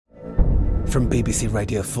From BBC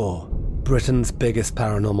Radio 4, Britain's biggest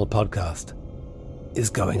paranormal podcast is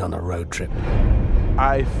going on a road trip.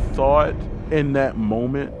 I thought in that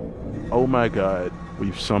moment, oh my God,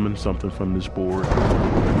 we've summoned something from this board.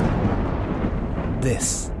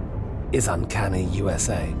 This is Uncanny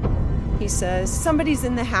USA. He says, somebody's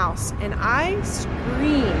in the house, and I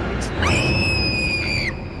screamed.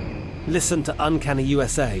 Listen to Uncanny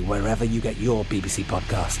USA wherever you get your BBC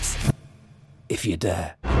podcasts, if you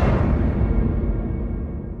dare.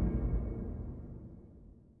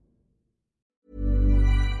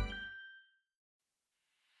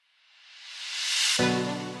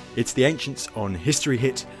 It's The Ancients on History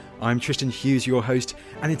Hit. I'm Tristan Hughes, your host,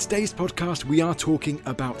 and in today's podcast we are talking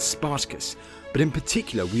about Spartacus. But in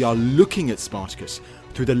particular, we are looking at Spartacus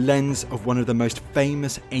through the lens of one of the most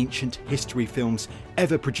famous ancient history films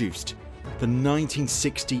ever produced, the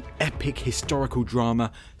 1960 epic historical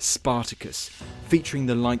drama Spartacus, featuring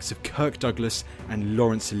the likes of Kirk Douglas and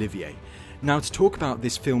Laurence Olivier. Now, to talk about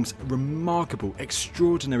this film's remarkable,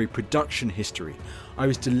 extraordinary production history, I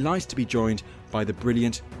was delighted to be joined by the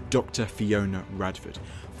brilliant Dr. Fiona Radford.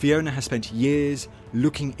 Fiona has spent years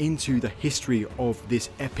looking into the history of this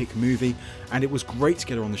epic movie, and it was great to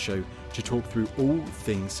get her on the show to talk through all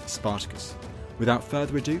things Spartacus. Without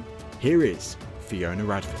further ado, here is Fiona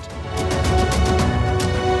Radford.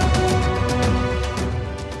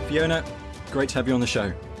 Fiona, great to have you on the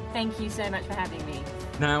show. Thank you so much for having me.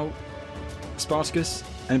 Now, Spartacus,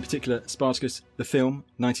 and in particular Spartacus, the film,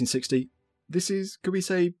 1960, this is, could we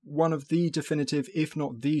say, one of the definitive, if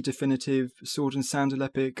not the definitive, sword and sandal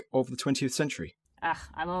epic of the 20th century.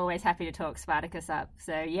 I'm always happy to talk Spartacus up,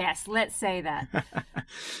 so yes, let's say that.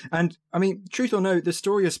 And, I mean, truth or no, the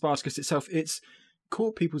story of Spartacus itself, it's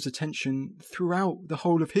caught people's attention throughout the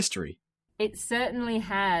whole of history. It certainly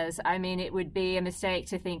has. I mean, it would be a mistake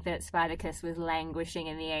to think that Spartacus was languishing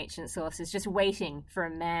in the ancient sources, just waiting for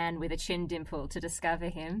a man with a chin dimple to discover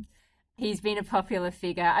him. He's been a popular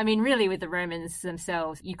figure. I mean, really, with the Romans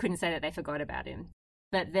themselves, you couldn't say that they forgot about him.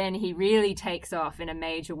 But then he really takes off in a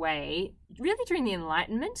major way, really during the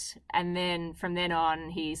Enlightenment. And then from then on,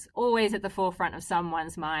 he's always at the forefront of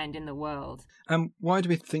someone's mind in the world. Why do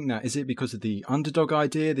we think that? Is it because of the underdog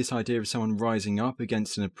idea, this idea of someone rising up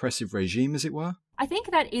against an oppressive regime, as it were? I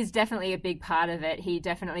think that is definitely a big part of it. He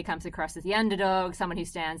definitely comes across as the underdog, someone who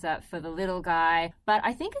stands up for the little guy. But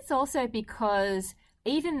I think it's also because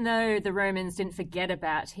even though the Romans didn't forget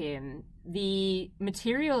about him, the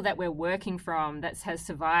material that we're working from that has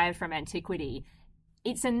survived from antiquity,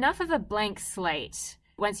 it's enough of a blank slate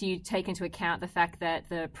once you take into account the fact that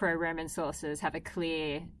the pro-Roman sources have a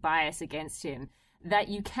clear bias against him, that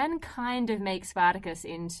you can kind of make Spartacus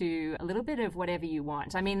into a little bit of whatever you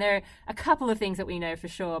want. I mean, there are a couple of things that we know for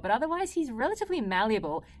sure, but otherwise he's relatively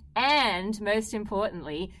malleable, and most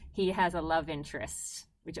importantly, he has a love interest,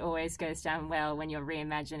 which always goes down well when you're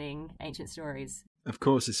reimagining ancient stories. Of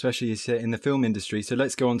course, especially in the film industry. So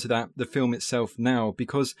let's go on to that, the film itself now,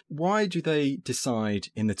 because why do they decide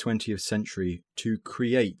in the 20th century to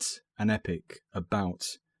create an epic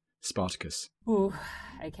about Spartacus? Ooh,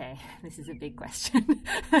 okay, this is a big question.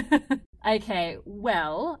 Okay,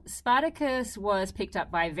 well, Spartacus was picked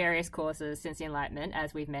up by various causes since the Enlightenment,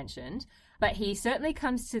 as we've mentioned, but he certainly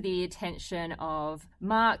comes to the attention of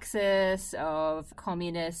Marxists, of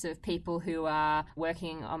communists, of people who are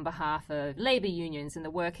working on behalf of labour unions and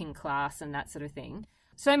the working class and that sort of thing.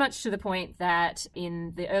 So much to the point that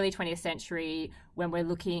in the early 20th century, when we're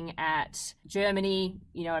looking at Germany,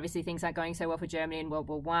 you know, obviously things aren't going so well for Germany in World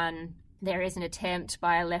War I. There is an attempt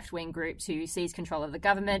by a left-wing group to seize control of the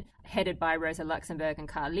government, headed by Rosa Luxemburg and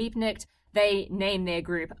Karl Liebknecht. They name their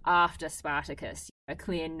group after Spartacus, a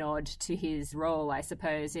clear nod to his role, I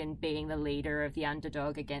suppose, in being the leader of the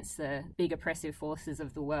underdog against the big oppressive forces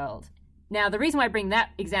of the world. Now, the reason why I bring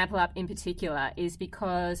that example up in particular is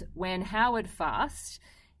because when Howard Fast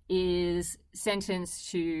is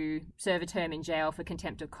sentenced to serve a term in jail for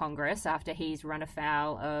contempt of Congress after he's run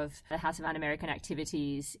afoul of the House of Un-American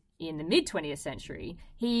Activities in the mid-20th century,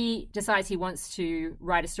 he decides he wants to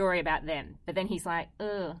write a story about them. But then he's like,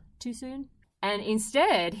 too soon? And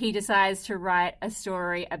instead, he decides to write a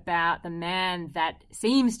story about the man that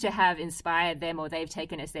seems to have inspired them or they've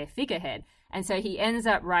taken as their figurehead. And so he ends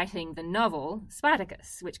up writing the novel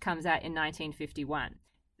Spartacus, which comes out in 1951.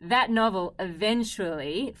 That novel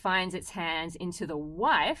eventually finds its hands into the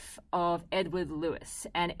wife of Edward Lewis,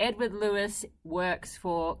 and Edward Lewis works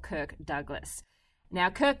for Kirk Douglas. Now,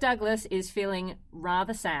 Kirk Douglas is feeling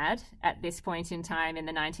rather sad at this point in time in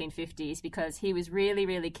the 1950s because he was really,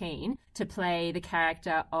 really keen to play the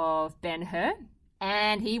character of Ben-Hur,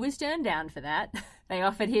 and he was turned down for that. They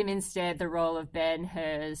offered him instead the role of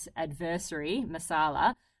Ben-Hur's adversary,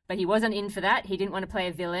 Masala, but he wasn't in for that. He didn't want to play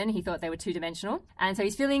a villain. He thought they were two-dimensional. And so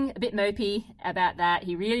he's feeling a bit mopey about that.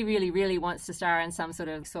 He really, really, really wants to star in some sort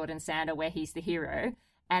of sword and sandal where he's the hero.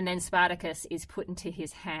 And then Spartacus is put into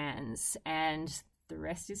his hands, and the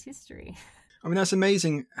rest is history. I mean, that's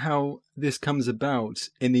amazing how this comes about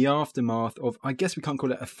in the aftermath of, I guess we can't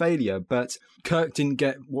call it a failure, but Kirk didn't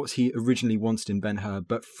get what he originally wanted in Ben-Hur,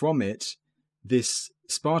 but from it, this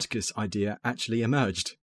Spartacus idea actually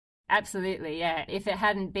emerged. Absolutely, yeah. If it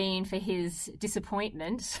hadn't been for his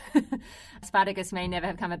disappointment, Spartacus may never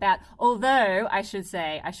have come about. Although, I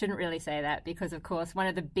shouldn't really say that, because, of course, one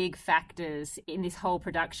of the big factors in this whole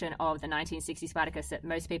production of the 1960 Spartacus that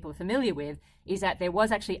most people are familiar with is that there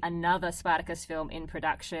was actually another Spartacus film in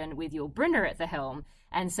production with Yul Brynner at the helm.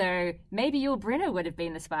 And so maybe Yul Brynner would have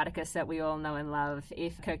been the Spartacus that we all know and love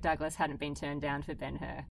if Kirk Douglas hadn't been turned down for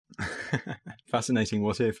Ben-Hur. Fascinating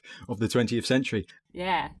what if of the 20th century.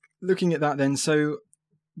 Yeah. Looking at that then, so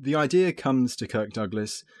the idea comes to Kirk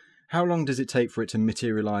Douglas. How long does it take for it to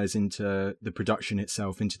materialise into the production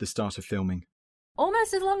itself, into the start of filming?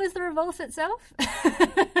 Almost as long as the revolt itself.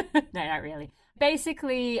 No, not really.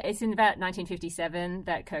 Basically, it's in about 1957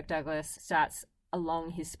 that Kirk Douglas starts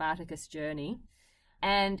along his Spartacus journey.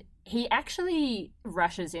 And he actually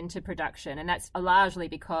rushes into production, and that's largely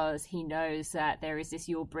because he knows that there is this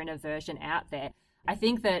Yul Brynner version out there. I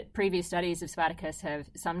think that previous studies of Spartacus have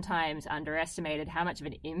sometimes underestimated how much of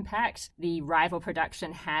an impact the rival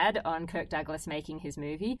production had on Kirk Douglas making his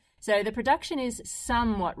movie. So the production is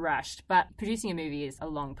somewhat rushed, but producing a movie is a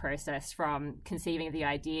long process, from conceiving of the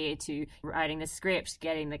idea to writing the script,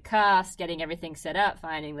 getting the cast, getting everything set up,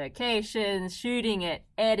 finding locations, shooting it,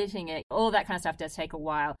 editing it. All that kind of stuff does take a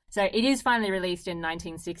while. So it is finally released in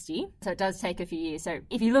 1960, so it does take a few years. So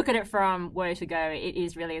if you look at it from woe to go, it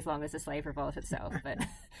is really as long as the slave revolt itself, but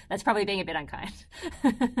that's probably being a bit unkind.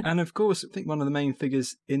 And of course, I think one of the main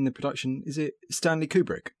figures in the production, is it Stanley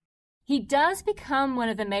Kubrick? He does become one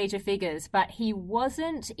of the major figures, but he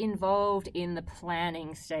wasn't involved in the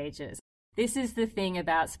planning stages. This is the thing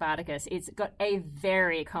about Spartacus. It's got a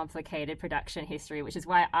very complicated production history, which is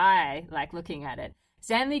why I like looking at it.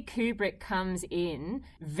 Stanley Kubrick comes in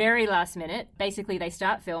very last minute. Basically, they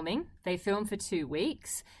start filming. They film for 2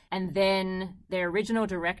 weeks. And then their original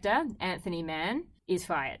director, Anthony Mann, is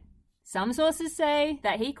fired. Some sources say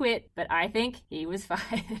that he quit, but I think he was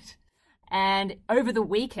fired. And over the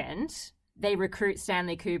weekend, they recruit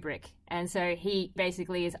Stanley Kubrick. And so he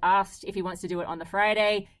basically is asked if he wants to do it on the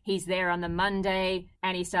Friday. He's there on the Monday,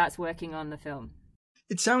 and he starts working on the film.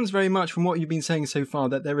 It sounds very much from what you've been saying so far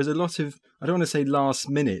that there is a lot of, I don't want to say last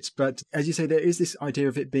minute, but as you say, there is this idea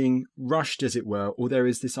of it being rushed, as it were, or there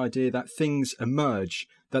is this idea that things emerge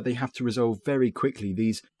that they have to resolve very quickly,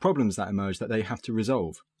 these problems that emerge that they have to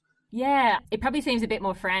resolve. Yeah, it probably seems a bit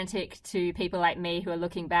more frantic to people like me who are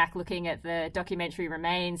looking back, looking at the documentary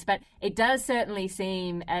remains, but it does certainly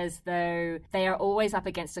seem as though they are always up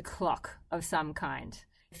against a clock of some kind.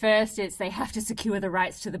 First, it's they have to secure the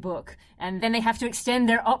rights to the book, and then they have to extend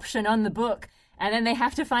their option on the book, and then they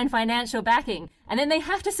have to find financial backing, and then they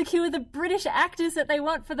have to secure the British actors that they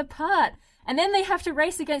want for the part, and then they have to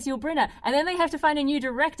race against Yul Brynner, and then they have to find a new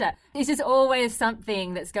director. This is always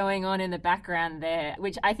something that's going on in the background there,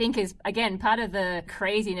 which I think is, again, part of the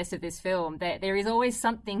craziness of this film, that there is always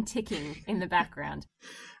something ticking in the background.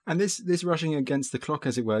 And this rushing against the clock,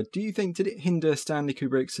 as it were, do you think, did it hinder Stanley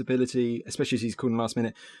Kubrick's ability, especially as he's called in the last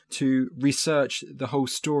minute, to research the whole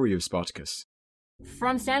story of Spartacus?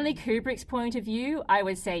 From Stanley Kubrick's point of view, I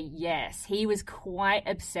would say yes. He was quite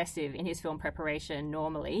obsessive in his film preparation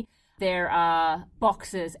normally. There are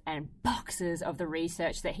boxes and boxes of the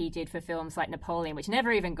research that he did for films like Napoleon, which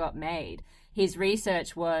never even got made. His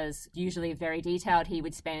research was usually very detailed. He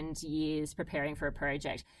would spend years preparing for a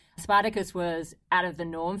project. Spartacus was out of the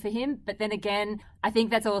norm for him. But then again, I think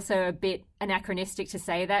that's also a bit anachronistic to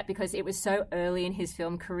say that because it was so early in his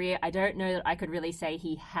film career. I don't know that I could really say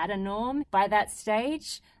he had a norm by that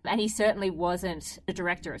stage. And he certainly wasn't a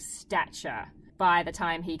director of stature by the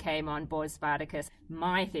time he came on board Spartacus.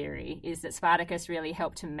 My theory is that Spartacus really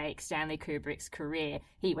helped to make Stanley Kubrick's career.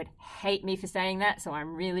 He would hate me for saying that, so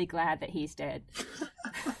I'm really glad that he's dead.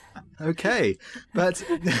 Okay, but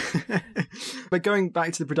going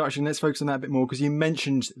back to the production, let's focus on that a bit more, because you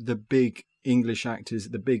mentioned the big English actors,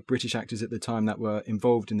 the big British actors at the time that were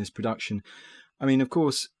involved in this production. I mean, of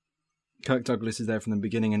course, Kirk Douglas is there from the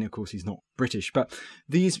beginning, and of course he's not British, but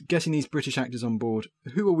getting these British actors on board,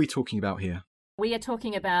 who are we talking about here? We are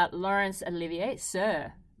talking about Laurence Olivier,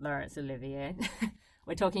 Sir Laurence Olivier.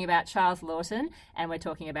 We're talking about Charles Laughton, and we're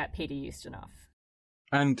talking about Peter Ustinov.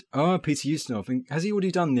 And Peter Ustinov, and has he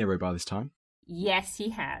already done Nero by this time? Yes,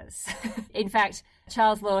 he has. In fact,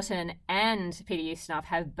 Charles Laughton and Peter Ustinov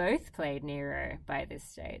have both played Nero by this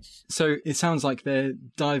stage. So it sounds like they're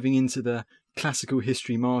diving into the classical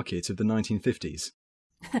history market of the 1950s.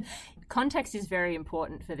 Context is very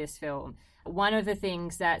important for this film. One of the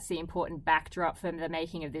things that's the important backdrop for the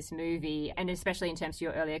making of this movie, and especially in terms of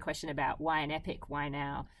your earlier question about why an epic, why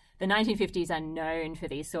now, the 1950s are known for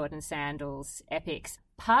these sword and sandals epics,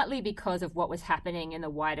 partly because of what was happening in the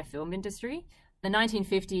wider film industry. The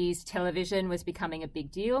 1950s, television was becoming a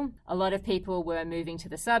big deal. A lot of people were moving to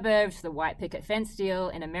the suburbs, the white picket fence deal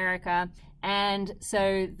in America. And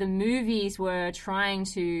so the movies were trying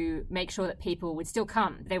to make sure that people would still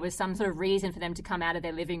come. There was some sort of reason for them to come out of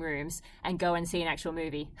their living rooms and go and see an actual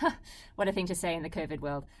movie. What a thing to say in the COVID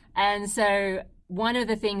world. And so one of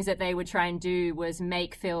the things that they would try and do was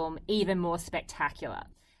make film even more spectacular.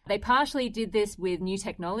 They partially did this with new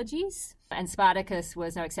technologies, and Spartacus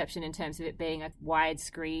was no exception in terms of it being a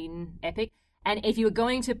widescreen epic. And if you were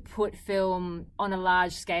going to put film on a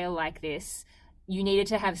large scale like this, you needed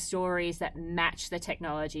to have stories that matched the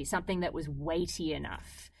technology, something that was weighty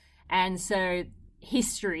enough. And so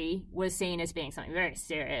history was seen as being something very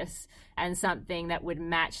serious and something that would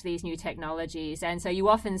match these new technologies. And so you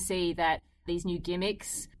often see that these new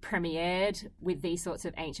gimmicks premiered with these sorts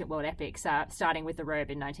of ancient world epics, starting with The Robe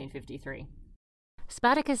in 1953.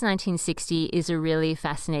 Spartacus 1960 is a really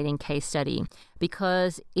fascinating case study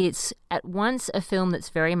because it's at once a film that's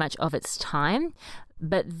very much of its time,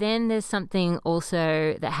 but then there's something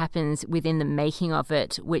also that happens within the making of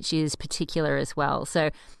it, which is particular as well. So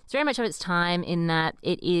it's very much of its time in that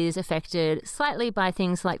it is affected slightly by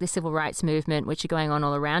things like the civil rights movement, which are going on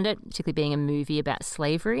all around it, particularly being a movie about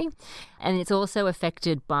slavery. And it's also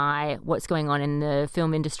affected by what's going on in the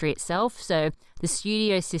film industry itself. So the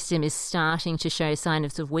studio system is starting to show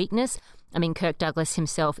signs of weakness. I mean, Kirk Douglas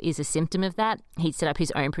himself is a symptom of that. He'd set up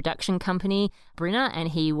his own production company, Brynner, and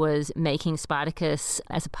he was making Spartacus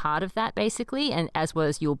as a part of that, basically, and as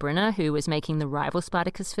was Yul Brynner, who was making the rival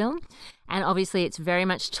Spartacus film. And obviously it's very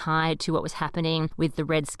much tied to what was happening with the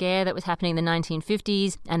Red Scare that was happening in the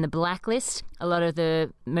 1950s and the blacklist. A lot of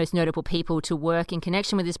the most notable people to work in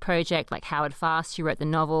connection with this project, like Howard Fast, who wrote the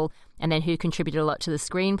novel, and then who contributed a lot to the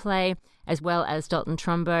screenplay, as well as Dalton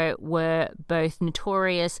Trumbo, were both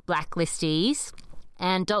notorious blacklistees.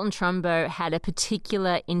 And Dalton Trumbo had a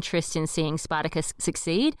particular interest in seeing Spartacus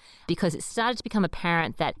succeed because it started to become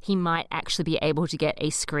apparent that he might actually be able to get a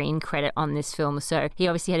screen credit on this film. So he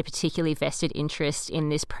obviously had a particularly vested interest in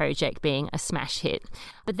this project being a smash hit.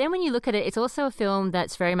 But then when you look at it, it's also a film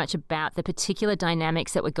that's very much about the particular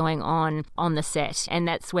dynamics that were going on the set. And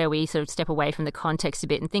that's where we sort of step away from the context a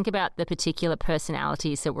bit and think about the particular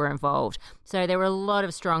personalities that were involved. So there were a lot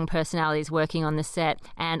of strong personalities working on the set,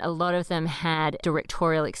 and a lot of them had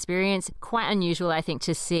directorial experience. Quite unusual, I think,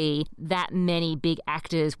 to see that many big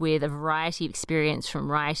actors with a variety of experience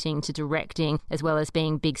from writing to directing, as well as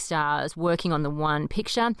being big stars, working on the one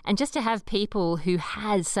picture. And just to have people who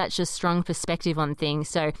had such a strong perspective on things.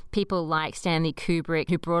 So people like Stanley Kubrick,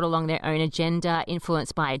 who brought along their own agenda,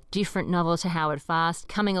 influenced by a different novel to Howard Fast,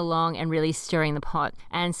 coming along and really stirring the pot.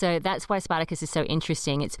 And so that's why Spartacus is so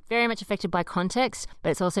interesting. It's very much affected by context, but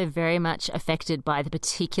it's also very much affected by the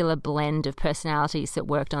particular blend of personalities that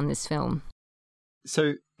worked on this film.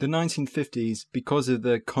 So the 1950s, because of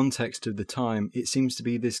the context of the time, it seems to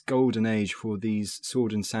be this golden age for these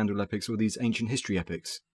sword and sandal epics or these ancient history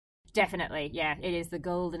epics. Definitely, yeah. It is the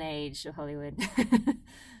golden age of Hollywood.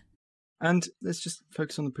 And let's just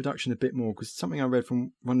focus on the production a bit more, because something I read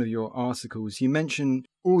from one of your articles, you mentioned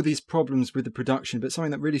all these problems with the production, but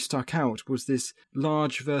something that really stuck out was this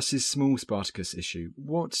large versus small Spartacus issue.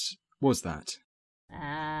 What was that?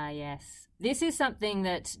 Ah, yes. This is something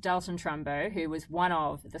that Dalton Trumbo, who was one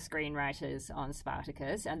of the screenwriters on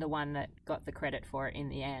Spartacus and the one that got the credit for it in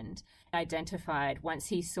the end, identified once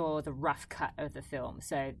he saw the rough cut of the film.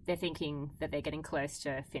 So they're thinking that they're getting close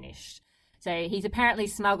to finished. So he's apparently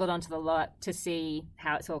smuggled onto the lot to see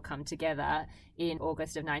how it's all come together in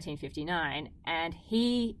August of 1959, and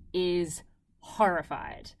he is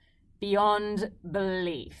horrified beyond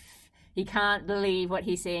belief. He can't believe what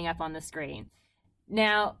he's seeing up on the screen.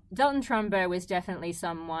 Now, Dalton Trumbo was definitely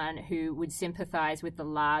someone who would sympathize with the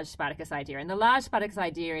large Spartacus idea. And the large Spartacus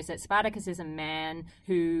idea is that Spartacus is a man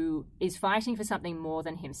who is fighting for something more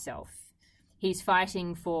than himself. He's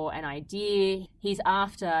fighting for an idea. He's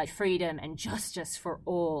after freedom and justice for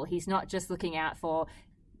all. He's not just looking out for,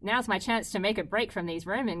 now's my chance to make a break from these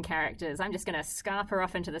Roman characters. I'm just going to scarper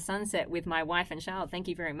off into the sunset with my wife and child. Thank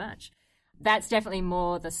you very much. That's definitely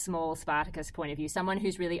more the small Spartacus point of view, someone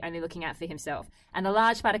who's really only looking out for himself. And the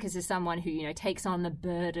large Spartacus is someone who, takes on the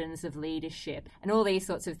burdens of leadership and all these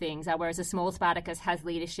sorts of things, whereas a small Spartacus has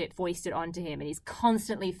leadership foisted onto him and he's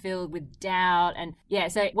constantly filled with doubt. And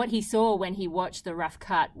so what he saw when he watched the rough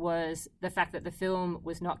cut was the fact that the film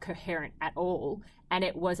was not coherent at all. And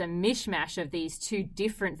it was a mishmash of these two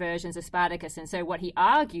different versions of Spartacus. And so what he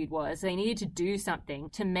argued was they needed to do something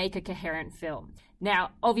to make a coherent film.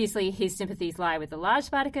 Now, obviously, his sympathies lie with the large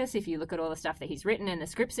Spartacus, if you look at all the stuff that he's written and the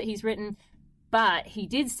scripts that he's written. But he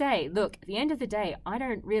did say, look, at the end of the day, I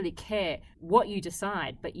don't really care what you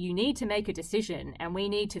decide, but you need to make a decision and we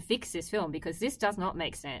need to fix this film because this does not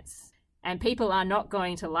make sense. And people are not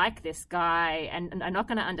going to like this guy and are not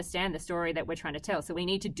going to understand the story that we're trying to tell. So we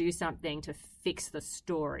need to do something to fix the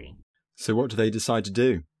story. So what do they decide to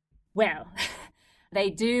do? Well,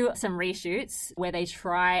 they do some reshoots where they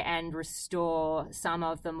try and restore some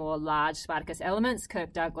of the more large Spartacus elements.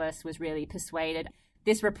 Kirk Douglas was really persuaded.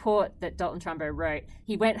 This report that Dalton Trumbo wrote,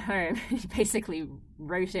 he went home, he basically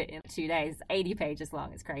wrote it in 2 days, 80 pages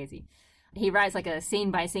long, it's crazy. He writes like a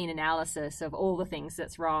scene-by-scene analysis of all the things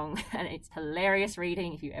that's wrong, and it's hilarious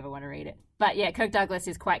reading if you ever want to read it. But Kirk Douglas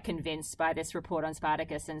is quite convinced by this report on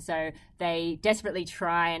Spartacus, and so they desperately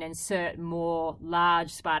try and insert more large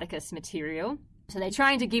Spartacus material. So they're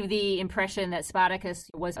trying to give the impression that Spartacus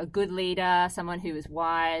was a good leader, someone who was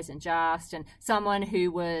wise and just, and someone who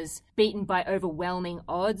was beaten by overwhelming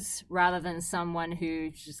odds, rather than someone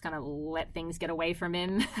who just kind of let things get away from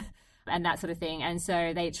him. And that sort of thing. And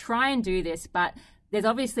so they try and do this, but there's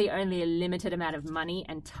obviously only a limited amount of money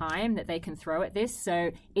and time that they can throw at this. So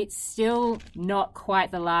it's still not quite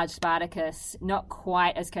the large Spartacus, not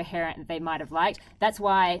quite as coherent as they might have liked. That's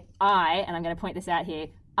why and I'm going to point this out here,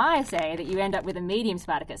 I say that you end up with a medium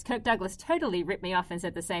Spartacus. Kirk Douglas totally ripped me off and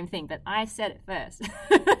said the same thing, but I said it first.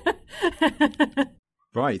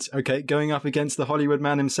 Right. Okay. Going up against the Hollywood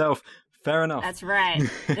man himself. Fair enough. That's right.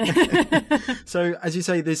 So, as you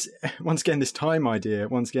say, this time idea,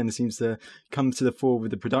 seems to come to the fore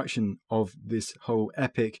with the production of this whole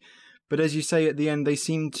epic. But as you say, at the end, they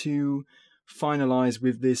seem to finalise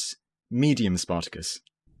with this medium Spartacus.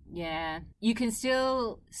 Yeah. You can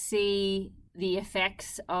still see the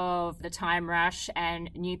effects of the time rush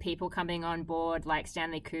and new people coming on board like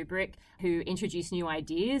Stanley Kubrick, who introduced new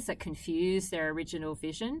ideas that confused their original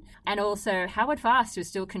vision. And also Howard Fast was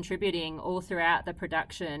still contributing all throughout the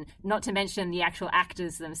production, not to mention the actual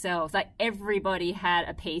actors themselves. Like everybody had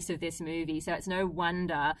a piece of this movie, so it's no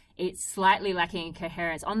wonder it's slightly lacking in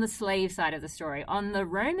coherence on the slave side of the story. On the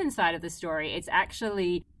Roman side of the story, it's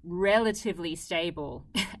actually relatively stable.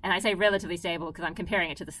 And I say relatively stable because I'm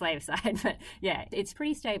comparing it to the slave side, but it's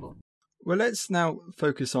pretty stable. Well, let's now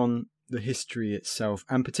focus on the history itself,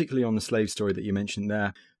 and particularly on the slave story that you mentioned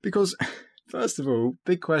there. Because, first of all,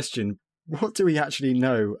 big question, what do we actually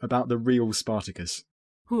know about the real Spartacus?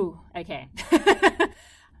 Okay.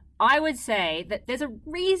 I would say that there's a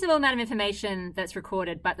reasonable amount of information that's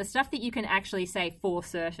recorded, but the stuff that you can actually say for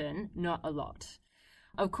certain, not a lot.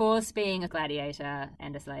 Of course, being a gladiator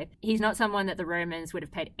and a slave, he's not someone that the Romans would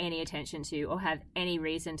have paid any attention to or have any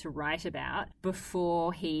reason to write about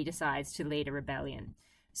before he decides to lead a rebellion.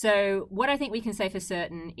 So what I think we can say for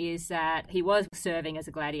certain is that he was serving as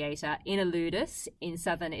a gladiator in a ludus in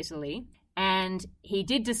southern Italy, and he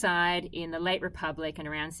did decide in the late Republic and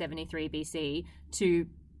around 73 BC to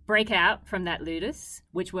break out from that ludus,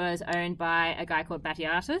 which was owned by a guy called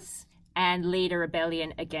Batiatus, and lead a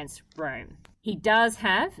rebellion against Rome. He does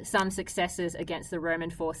have some successes against the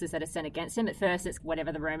Roman forces that are sent against him. At first, it's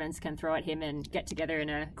whatever the Romans can throw at him and get together in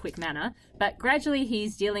a quick manner. But gradually,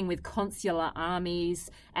 he's dealing with consular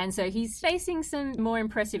armies. And so he's facing some more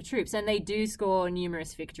impressive troops. And they do score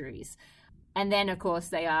numerous victories. And then, of course,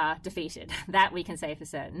 they are defeated. That we can say for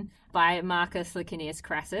certain, by Marcus Licinius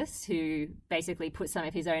Crassus, who basically puts some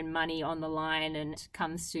of his own money on the line and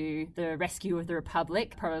comes to the rescue of the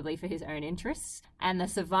Republic, probably for his own interests. And the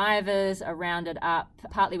survivors are rounded up,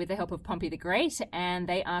 partly with the help of Pompey the Great, and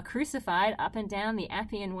they are crucified up and down the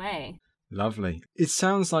Appian Way. Lovely. It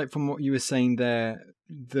sounds like from what you were saying there,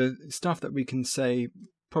 the stuff that we can say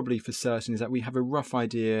probably for certain is that we have a rough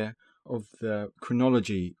idea of the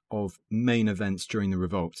chronology of main events during the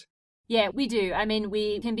revolt. Yeah, we do. I mean,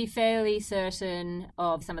 we can be fairly certain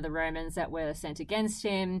of some of the Romans that were sent against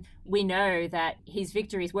him. We know that his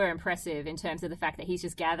victories were impressive in terms of the fact that he's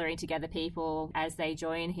just gathering together people as they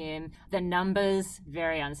join him. The numbers,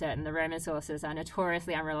 very uncertain. The Roman sources are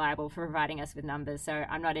notoriously unreliable for providing us with numbers, so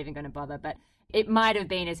I'm not even going to bother. But it might have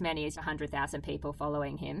been as many as 100,000 people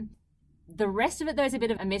following him. The rest of it, though, is a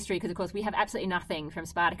bit of a mystery because, of course, we have absolutely nothing from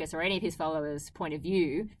Spartacus or any of his followers' point of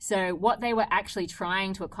view. So what they were actually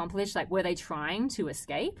trying to accomplish, like, were they trying to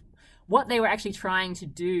escape? What they were actually trying to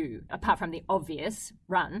do, apart from the obvious,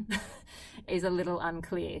 run, is a little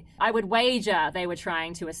unclear. I would wager they were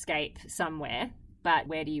trying to escape somewhere, but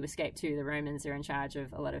where do you escape to? The Romans are in charge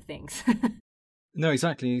of a lot of things. No,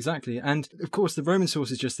 exactly. And of course, the Roman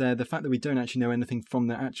source is just there. The fact that we don't actually know anything from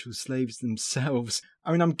the actual slaves themselves.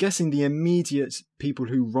 I mean, I'm guessing the immediate people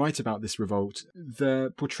who write about this revolt,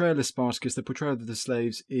 the portrayal of Spartacus, the portrayal of the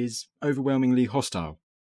slaves is overwhelmingly hostile.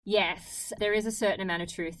 Yes, there is a certain amount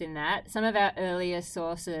of truth in that. Some of our earlier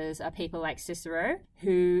sources are people like Cicero,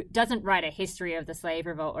 who doesn't write a history of the slave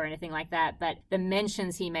revolt or anything like that, but the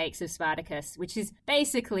mentions he makes of Spartacus, which is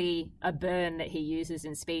basically a burn that he uses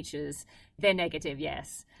in speeches, they're negative,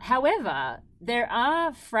 yes. However, there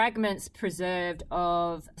are fragments preserved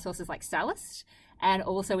of sources like Sallust, and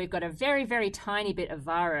also we've got a very, very tiny bit of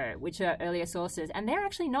Varro, which are earlier sources, and they're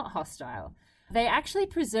actually not hostile. They actually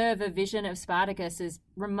preserve a vision of Spartacus as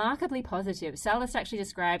remarkably positive. Sallust actually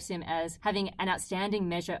describes him as having an outstanding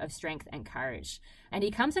measure of strength and courage. And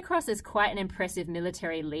he comes across as quite an impressive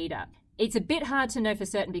military leader. It's a bit hard to know for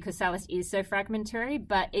certain because Sallust is so fragmentary,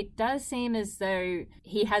 but it does seem as though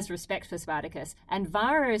he has respect for Spartacus. And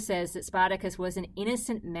Varro says that Spartacus was an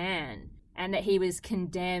innocent man and that he was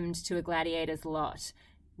condemned to a gladiator's lot.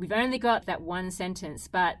 We've only got that one sentence,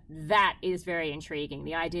 but that is very intriguing.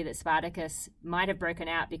 The idea that Spartacus might have broken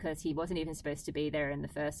out because he wasn't even supposed to be there in the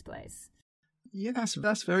first place. Yeah,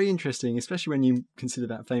 that's very interesting, especially when you consider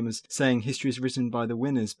that famous saying, history is written by the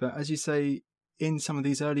winners. But as you say, in some of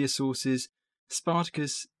these earlier sources,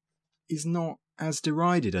 Spartacus is not as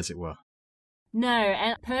derided, as it were. No,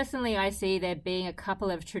 and personally I see there being a couple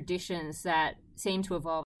of traditions that seem to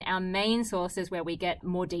evolve. Our main sources where we get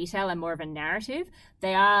more detail and more of a narrative,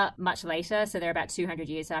 they are much later, so they're about 200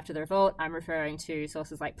 years after the revolt. I'm referring to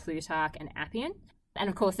sources like Plutarch and Appian. And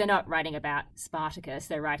of course, they're not writing about Spartacus,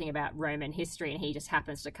 they're writing about Roman history, and he just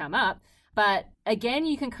happens to come up. But again,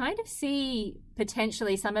 you can kind of see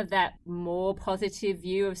potentially some of that more positive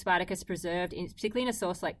view of Spartacus preserved, particularly in a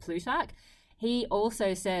source like Plutarch. He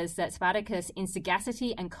also says that Spartacus, in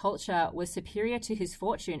sagacity and culture, was superior to his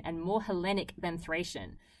fortune and more Hellenic than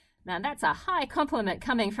Thracian. Now, that's a high compliment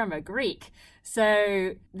coming from a Greek.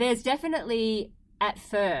 So there's definitely, at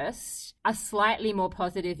first, a slightly more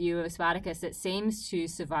positive view of Spartacus that seems to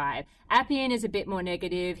survive. Appian is a bit more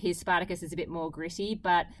negative. His Spartacus is a bit more gritty,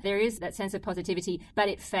 but there is that sense of positivity, but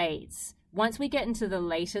it fades. Once we get into the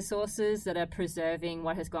later sources that are preserving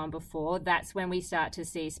what has gone before, that's when we start to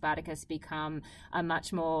see Spartacus become a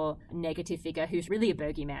much more negative figure who's really a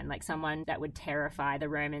bogeyman, like someone that would terrify the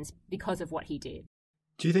Romans because of what he did.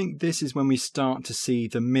 Do you think this is when we start to see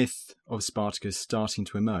the myth of Spartacus starting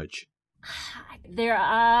to emerge? There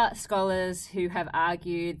are scholars who have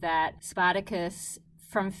argued that Spartacus,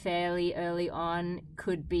 from fairly early on,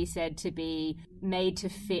 could be said to be made to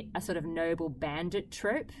fit a sort of noble bandit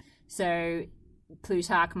trope. So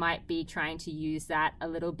Plutarch might be trying to use that a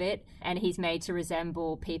little bit, and he's made to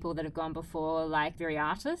resemble people that have gone before, like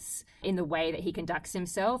Viriatus, in the way that he conducts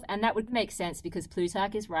himself. And that would make sense because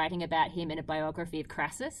Plutarch is writing about him in a biography of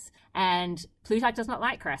Crassus, and Plutarch does not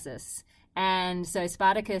like Crassus. And so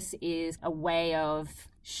Spartacus is a way of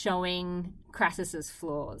showing Crassus's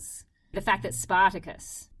flaws. The fact that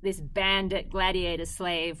Spartacus, this bandit, gladiator,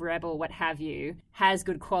 slave, rebel, what have you, has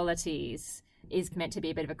good qualities is meant to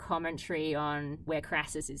be a bit of a commentary on where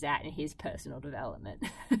Crassus is at in his personal development.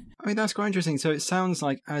 I mean, that's quite interesting. So it sounds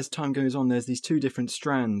like as time goes on, there's these two different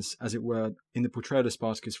strands, as it were, in the portrayal of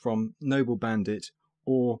Spartacus, from noble bandit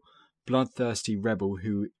or bloodthirsty rebel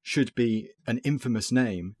who should be an infamous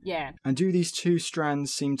name. Yeah. And do these two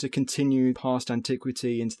strands seem to continue past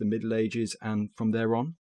antiquity into the Middle Ages and from there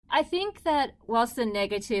on? I think that whilst the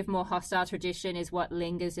negative, more hostile tradition is what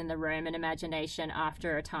lingers in the Roman imagination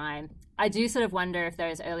after a time, I do sort of wonder if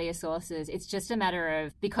those earlier sources, it's just a matter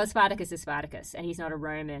of, because Spartacus is Spartacus and he's not a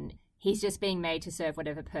Roman, he's just being made to serve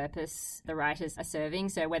whatever purpose the writers are serving.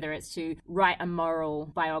 So whether it's to write a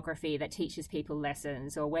moral biography that teaches people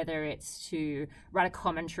lessons, or whether it's to write a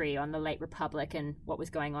commentary on the late Republic and what was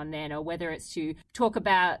going on then, or whether it's to talk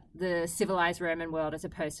about the civilized Roman world as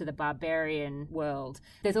opposed to the barbarian world,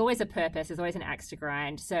 there's always a purpose, there's always an axe to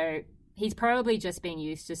grind. So he's probably just being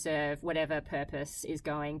used to serve whatever purpose is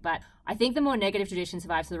going. But I think the more negative tradition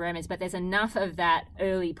survives for the Romans, but there's enough of that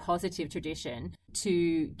early positive tradition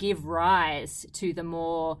to give rise to the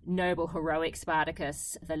more noble, heroic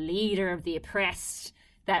Spartacus, the leader of the oppressed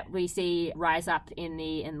that we see rise up in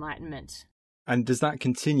the Enlightenment. And does that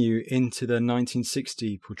continue into the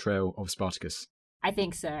 1960 portrayal of Spartacus? I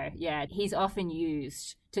think so, yeah. He's often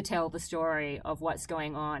used to tell the story of what's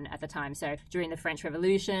going on at the time. So during the French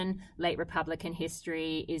Revolution, late Republican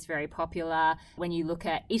history is very popular. When you look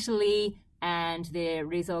at Italy and the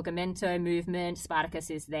Risorgimento movement,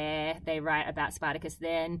 Spartacus is there. They write about Spartacus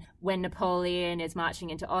then. When Napoleon is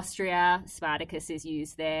marching into Austria, Spartacus is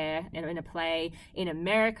used there in a play. In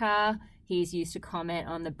America, he's used to comment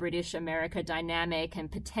on the British-America dynamic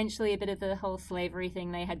and potentially a bit of the whole slavery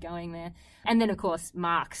thing they had going there. And then, of course,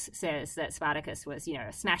 Marx says that Spartacus was,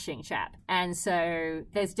 a smashing chap. And so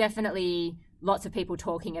there's definitely lots of people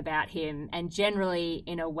talking about him, and generally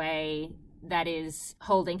in a way that is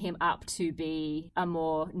holding him up to be a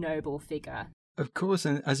more noble figure. Of course,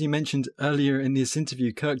 and as you mentioned earlier in this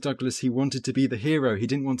interview, Kirk Douglas, he wanted to be the hero. He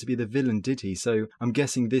didn't want to be the villain, did he? So I'm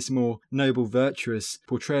guessing this more noble, virtuous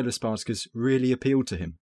portrayal of Spartacus really appealed to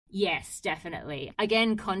him. Yes, definitely.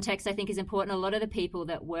 Again, context I think is important. A lot of the people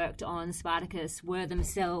that worked on Spartacus were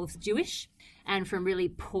themselves Jewish and from really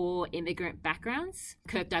poor immigrant backgrounds.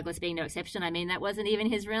 Kirk Douglas being no exception. I mean, that wasn't even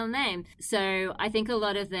his real name. So I think a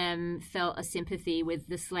lot of them felt a sympathy with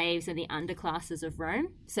the slaves and the underclasses of Rome.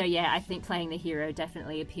 So yeah, I think playing the hero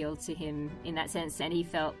definitely appealed to him in that sense, and he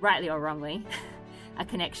felt, rightly or wrongly, a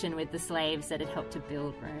connection with the slaves that had helped to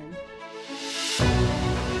build Rome.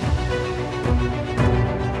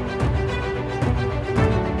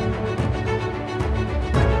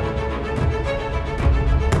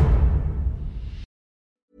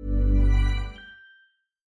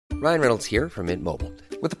 Ryan Reynolds here from Mint Mobile.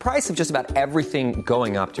 With the price of just about everything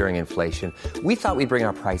going up during inflation, we thought we'd bring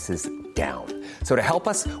our prices down. So to help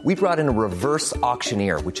us, we brought in a reverse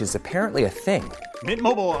auctioneer, which is apparently a thing. Mint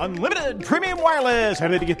Mobile Unlimited Premium Wireless. How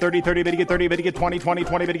to get 30, 30, bit to get 30, bit to get 20, 20,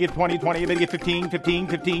 20, bit to get 20, 20, bit to get 15, 15,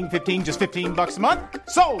 15, 15, just $15 a month?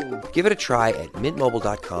 Sold! Give it a try at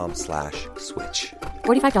mintmobile.com/switch.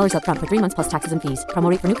 $45 up front for 3 months plus taxes and fees.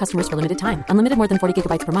 Promo rate for new customers for limited time. Unlimited more than 40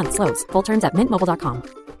 gigabytes per month. Slows full terms at mintmobile.com.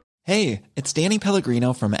 Hey, it's Danny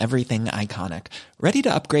Pellegrino from Everything Iconic. Ready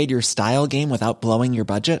to upgrade your style game without blowing your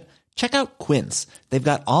budget? Check out Quince. They've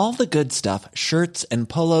got all the good stuff, shirts and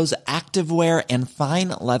polos, activewear, and fine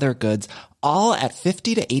leather goods, all at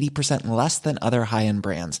 50 to 80% less than other high-end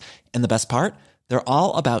brands. And the best part? They're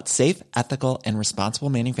all about safe, ethical, and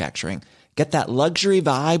responsible manufacturing. Get that luxury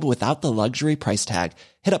vibe without the luxury price tag.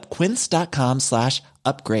 Hit up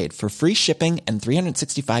quince.com/upgrade for free shipping and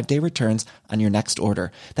 365-day returns on your next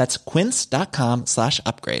order. That's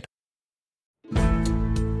quince.com/upgrade.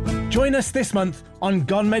 Join us this month on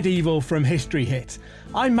Gone Medieval from History Hit.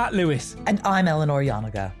 I'm Matt Lewis. And I'm Eleanor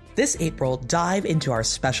Yanaga. This April, dive into our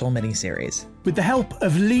special miniseries. With the help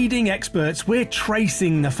of leading experts, we're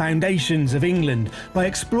tracing the foundations of England by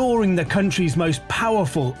exploring the country's most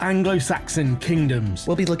powerful Anglo-Saxon kingdoms.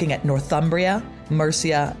 We'll be looking at Northumbria,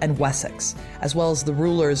 Mercia, and Wessex, as well as the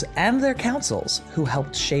rulers and their councils who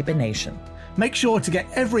helped shape a nation. Make sure to get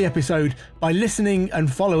every episode by listening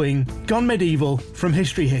and following Gone Medieval from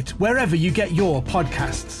History Hit, wherever you get your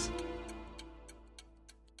podcasts.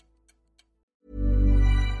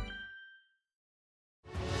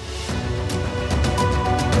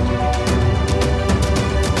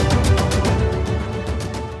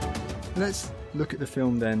 Let's look at the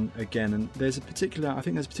film then again, and there's a particular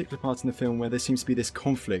part in the film where there seems to be this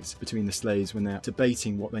conflict between the slaves when they're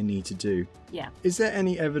debating what they need to do. Yeah. Is there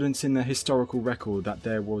any evidence in the historical record that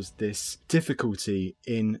there was this difficulty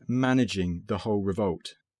in managing the whole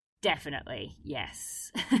revolt? Definitely,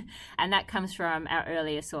 yes. And that comes from our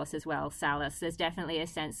earlier source as well, Sallust. There's definitely a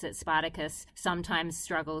sense that Spartacus sometimes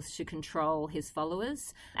struggles to control his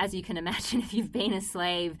followers. As you can imagine, if you've been a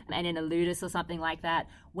slave and in a ludus or something like that,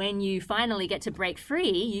 when you finally get to break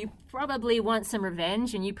free, you probably want some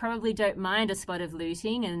revenge, and you probably don't mind a spot of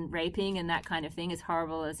looting and raping and that kind of thing, as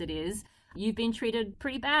horrible as it is. You've been treated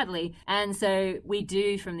pretty badly. And so we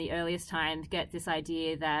do, from the earliest times, get this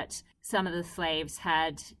idea that some of the slaves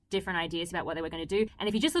had different ideas about what they were going to do. And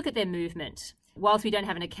if you just look at their movement, whilst we don't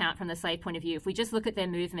have an account from the slave point of view, if we just look at their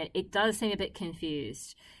movement, it does seem a bit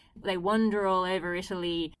confused. They wander all over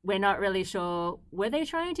Italy. We're not really sure. Were they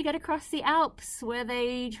trying to get across the Alps? Were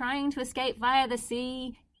they trying to escape via the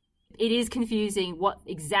sea? It is confusing what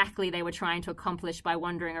exactly they were trying to accomplish by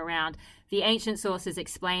wandering around. The ancient sources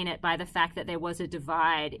explain it by the fact that there was a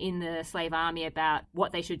divide in the slave army about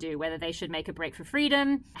what they should do, whether they should make a break for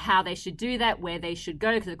freedom, how they should do that, where they should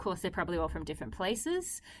go, because of course they're probably all from different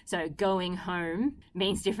places. So going home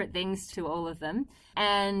means different things to all of them.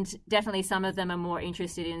 And definitely some of them are more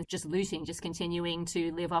interested in just looting, just continuing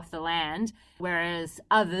to live off the land, whereas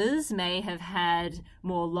others may have had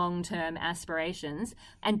more long-term aspirations.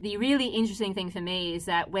 And the really interesting thing for me is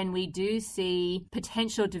that when we do see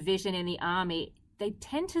potential division in the army, they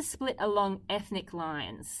tend to split along ethnic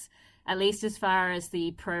lines, at least as far as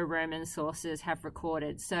the pro-Roman sources have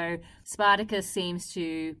recorded. So Spartacus seems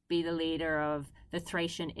to be the leader of the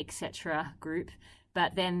Thracian, etc. group,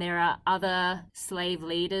 but then there are other slave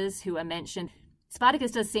leaders who are mentioned.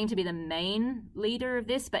 Spartacus does seem to be the main leader of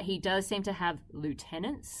this, but he does seem to have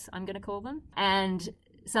lieutenants, I'm going to call them. And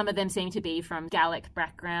some of them seem to be from Gallic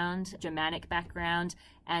background, Germanic background.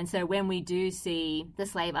 And so when we do see the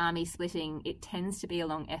slave army splitting, it tends to be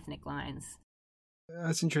along ethnic lines.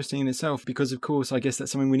 That's interesting in itself because, of course, I guess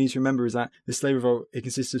that's something we need to remember is that the slave revolt, it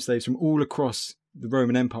consists of slaves from all across the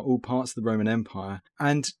Roman Empire, all parts of the Roman Empire.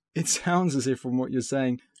 And it sounds as if, from what you're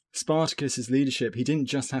saying, Spartacus's leadership, he didn't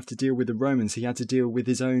just have to deal with the Romans, he had to deal with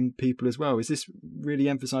his own people as well. Is this really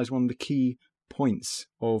emphasised one of the key points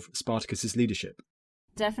of Spartacus's leadership?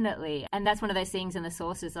 Definitely. And that's one of those things in the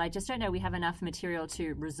sources that I just don't know we have enough material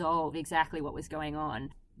to resolve exactly what was going on.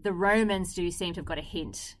 The Romans do seem to have got a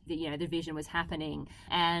hint that, the division was happening.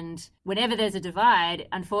 And whenever there's a divide,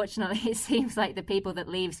 unfortunately, it seems like the people that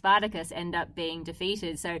leave Spartacus end up being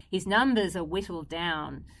defeated. So his numbers are whittled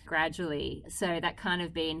down gradually. So that kind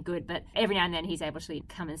of been good. But every now and then he's able to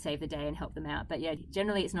come and save the day and help them out. But yeah,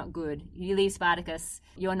 generally it's not good. You leave Spartacus,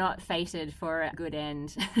 you're not fated for a good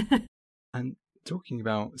end. And talking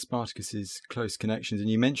about Spartacus's close connections, and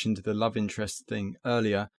you mentioned the love interest thing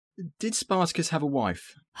earlier, did Spartacus have a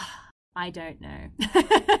wife? I don't know.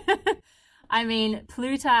 I mean,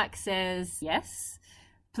 Plutarch says yes.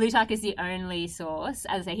 Plutarch is the only source.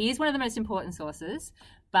 As I say, he is one of the most important sources,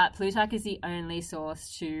 but Plutarch is the only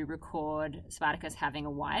source to record Spartacus having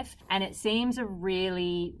a wife. And it seems a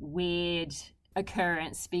really weird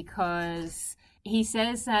occurrence because he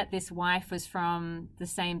says that this wife was from the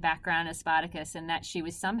same background as Spartacus and that she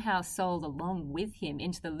was somehow sold along with him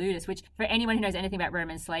into the ludus, which for anyone who knows anything about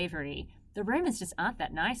Roman slavery, the Romans just aren't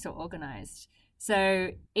that nice or organized. So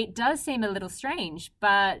it does seem a little strange,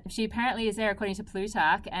 but she apparently is there according to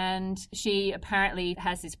Plutarch, and she apparently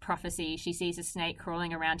has this prophecy. She sees a snake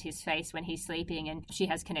crawling around his face when he's sleeping, and she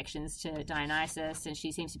has connections to Dionysus, and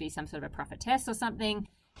she seems to be some sort of a prophetess or something.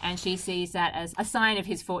 And she sees that as a sign of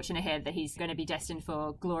his fortune ahead, that he's going to be destined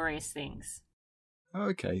for glorious things.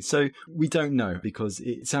 Okay, so we don't know because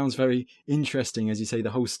it sounds very interesting, as you say,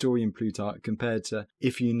 the whole story in Plutarch compared to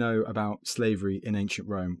if you know about slavery in ancient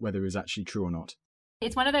Rome, whether it was actually true or not.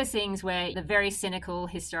 It's one of those things where the very cynical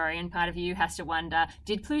historian part of you has to wonder,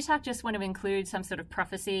 did Plutarch just want to include some sort of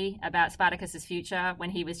prophecy about Spartacus's future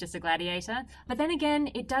when he was just a gladiator? But then again,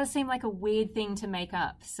 it does seem like a weird thing to make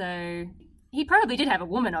up, so he probably did have a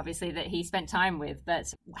woman, obviously, that he spent time with,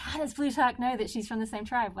 but how does Plutarch know that she's from the same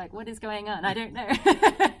tribe? Like, what is going on? I don't know.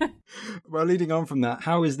 Well, leading on from that,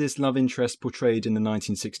 how is this love interest portrayed in the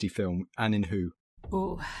 1960 film, and in who?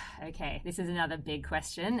 Oh, okay. This is another big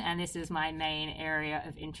question, and this is my main area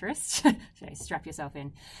of interest. So strap yourself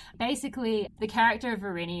in. Basically, the character of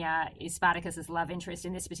Verinia is Spartacus's love interest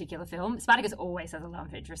in this particular film. Spartacus always has a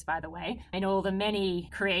love interest, by the way. In all the many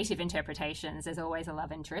creative interpretations, there's always a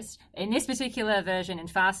love interest. In this particular version, in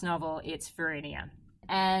Fast novel, it's Verinia,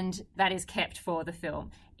 and that is kept for the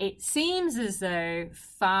film. It seems as though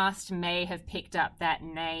Fast may have picked up that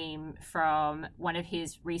name from one of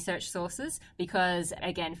his research sources because,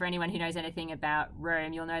 again, for anyone who knows anything about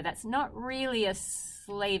Rome, you'll know that's not really a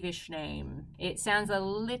slavish name. It sounds a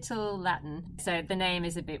little Latin, so the name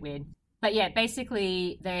is a bit weird. But yeah,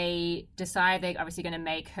 basically they decide they're obviously going to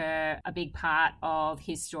make her a big part of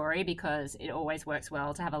his story because it always works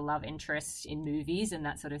well to have a love interest in movies and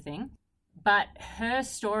that sort of thing. But her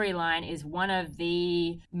storyline is one of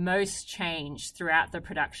the most changed throughout the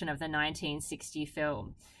production of the 1960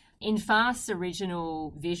 film. In Fast's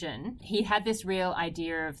original vision, he had this real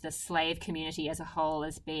idea of the slave community as a whole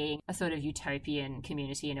as being a sort of utopian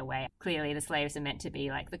community in a way. Clearly, the slaves are meant to be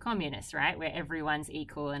like the communists, right? Where everyone's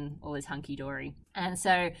equal and all is hunky-dory. And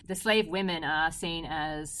so the slave women are seen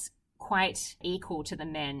as quite equal to the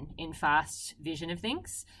men in Fast's vision of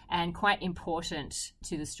things and quite important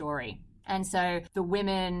to the story. And so the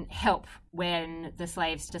women help when the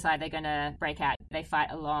slaves decide they're going to break out. They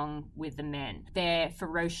fight along with the men. They're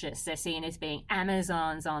ferocious. They're seen as being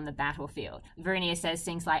Amazons on the battlefield. Verinia says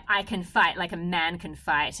things like, I can fight like a man can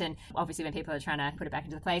fight. And obviously when people are trying to put it back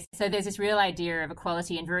into the place. So there's this real idea of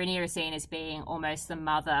equality, and Verinia is seen as being almost the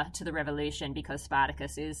mother to the revolution because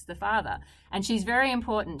Spartacus is the father. And she's very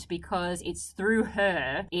important because it's through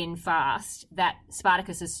her in Fast that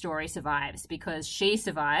Spartacus's story survives, because she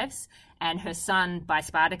survives and her son by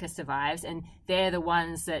Spartacus survives, and they're the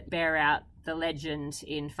ones that bear out the legend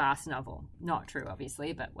in Fast novel. Not true,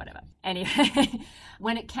 obviously, but whatever. Anyway,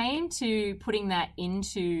 when it came to putting that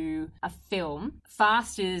into a film,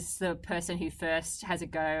 Fast is the person who first has a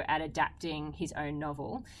go at adapting his own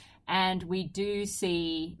novel. And we do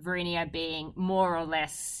see Verinia being more or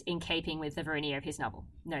less in keeping with the Verinia of his novel.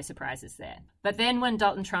 No surprises there. But then when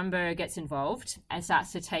Dalton Trumbo gets involved and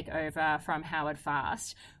starts to take over from Howard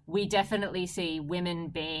Fast, we definitely see women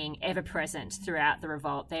being ever present throughout the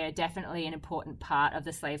revolt. They are definitely an important part of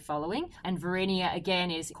the slave following. And Verinia,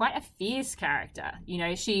 again, is quite a fierce character. You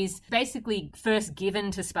know, she's basically first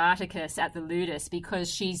given to Spartacus at the Ludus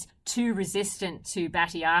because she's too resistant to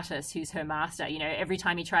Batiatus, who's her master. You know, every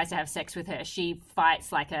time he tries to have sex with her, she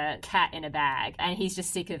fights like a cat in a bag, and he's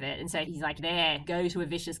just sick of it. And so he's like, there, go to a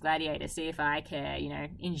vicious gladiator, see if I care, you know,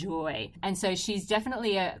 enjoy. And so she's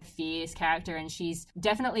definitely a fierce character, and she's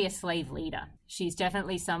definitely a slave leader. She's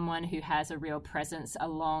definitely someone who has a real presence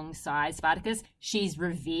alongside Spartacus. She's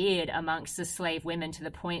revered amongst the slave women to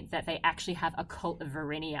the point that they actually have a cult of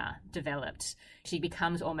Verinia developed. She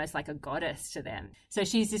becomes almost like a goddess to them. So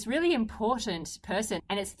she's this really important person,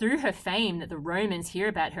 and it's through her fame that the Romans hear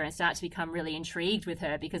about her and start to become really intrigued with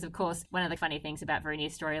her because, of course, one of the funny things about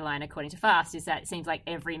Verinia's storyline, according to Fast, is that it seems like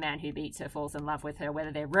every man who beats her falls in love with her,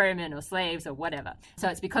 whether they're Roman or slaves or whatever. So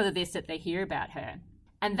it's because of this that they hear about her.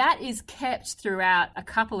 And that is kept throughout a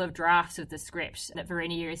couple of drafts of the script, that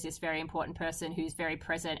Verinia is this very important person who's very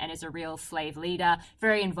present and is a real slave leader,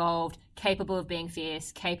 very involved, capable of being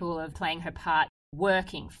fierce, capable of playing her part,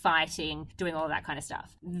 working, fighting, doing all that kind of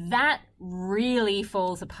stuff. That really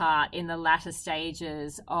falls apart in the latter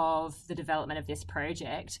stages of the development of this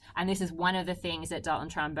project. And this is one of the things that Dalton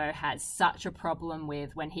Trumbo had such a problem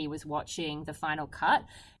with when he was watching the final cut.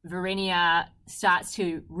 Verinia starts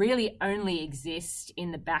to really only exist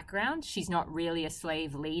in the background. She's not really a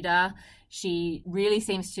slave leader. She really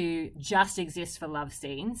seems to just exist for love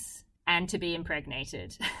scenes and to be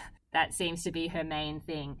impregnated. That seems to be her main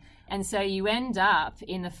thing. And so you end up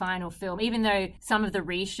in the final film, even though some of the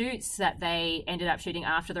reshoots that they ended up shooting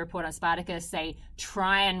after the report on Spartacus, they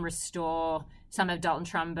try and restore some of Dalton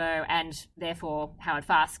Trumbo and therefore Howard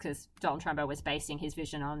Fast, because Dalton Trumbo was basing his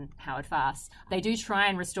vision on Howard Fast. They do try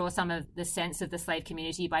and restore some of the sense of the slave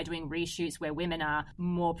community by doing reshoots where women are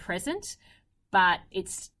more present, but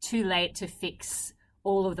it's too late to fix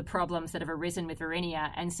all of the problems that have arisen with Verinia.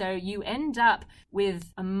 And so you end up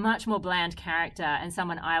with a much more bland character and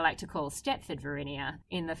someone I like to call Stepford Verinia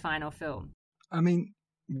in the final film. I mean,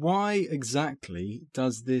 why exactly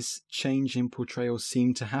does this change in portrayal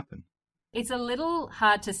seem to happen? It's a little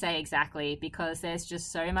hard to say exactly because there's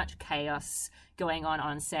just so much chaos going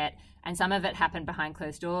on set, and some of it happened behind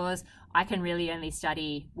closed doors. I can really only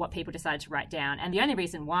study what people decided to write down. And the only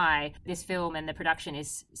reason why this film and the production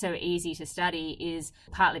is so easy to study is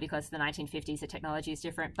partly because of the 1950s, the technology is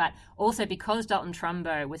different, but also because Dalton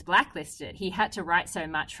Trumbo was blacklisted. He had to write so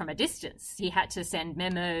much from a distance. He had to send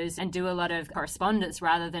memos and do a lot of correspondence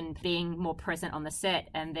rather than being more present on the set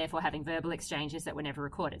and therefore having verbal exchanges that were never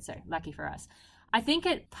recorded. So lucky for us. I think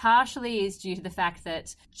it partially is due to the fact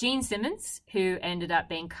that Jean Simmons, who ended up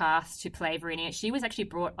being cast to play Verinia, she was actually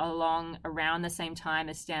brought along around the same time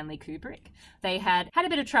as Stanley Kubrick. They had a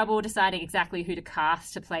bit of trouble deciding exactly who to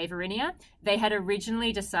cast to play Verinia. They had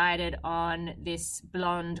originally decided on this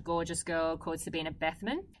blonde, gorgeous girl called Sabina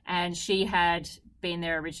Bethman, and she had been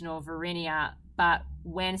their original Verinia, but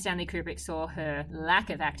when Stanley Kubrick saw her lack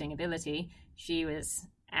of acting ability, she was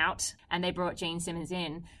out, and they brought Jean Simmons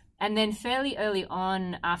in. And then fairly early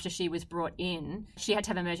on, after she was brought in, she had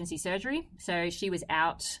to have emergency surgery. So she was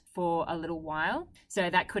out for a little while. So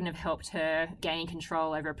that couldn't have helped her gain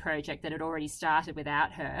control over a project that had already started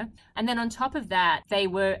without her. And then on top of that, they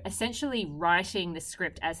were essentially writing the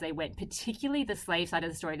script as they went, particularly the slave side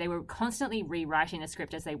of the story. They were constantly rewriting the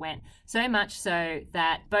script as they went. So much so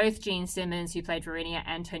that both Jean Simmons, who played Verinia,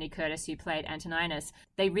 and Tony Curtis, who played Antoninus,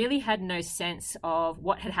 they really had no sense of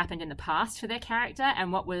what had happened in the past for their character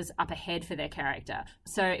and what was up ahead for their character.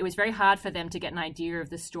 So it was very hard for them to get an idea of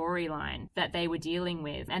the storyline that they were dealing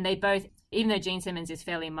with. And they both, even though Jean Simmons is a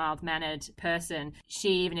fairly mild-mannered person, she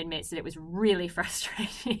even admits that it was really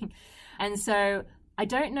frustrating. And so I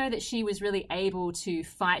don't know that she was really able to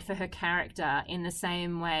fight for her character in the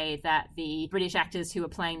same way that the British actors who were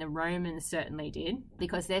playing the Romans certainly did,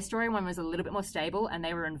 because their storyline was a little bit more stable and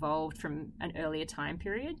they were involved from an earlier time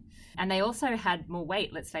period. And they also had more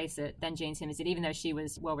weight, let's face it, than Jean Simmons did, even though she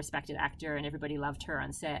was a well-respected actor and everybody loved her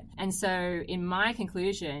on set. And so in my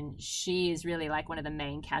conclusion, she is really like one of the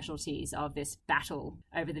main casualties of this battle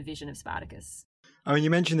over the vision of Spartacus. I mean, you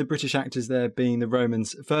mentioned the British actors there being the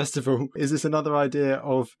Romans. First of all, is this another idea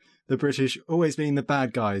of the British always being the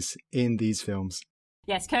bad guys in these films?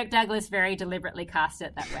 Yes, Kirk Douglas very deliberately cast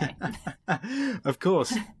it that way. Of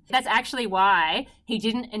course. That's actually why he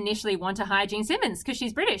didn't initially want to hire Jean Simmons, because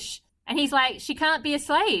she's British. And he's like, she can't be a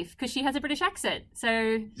slave because she has a British accent.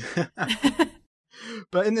 So...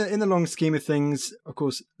 But in the long scheme of things, of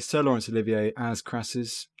course, Sir Laurence Olivier as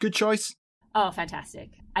Crassus, good choice. Oh,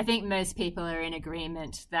 fantastic. I think most people are in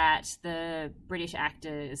agreement that the British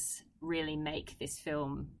actors really make this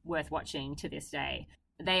film worth watching to this day.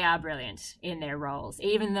 They are brilliant in their roles,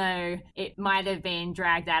 even though it might have been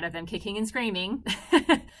dragged out of them kicking and screaming.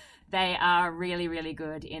 They are really, really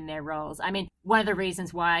good in their roles. I mean, one of the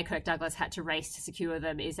reasons why Kirk Douglas had to race to secure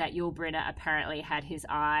them is that Yul Brynner apparently had his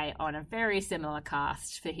eye on a very similar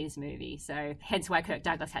cast for his movie. So hence why Kirk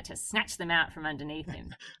Douglas had to snatch them out from underneath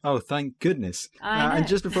him. Oh, thank goodness. And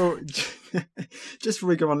just before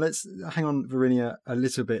we go on, let's hang on Verinia a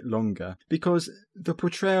little bit longer, because the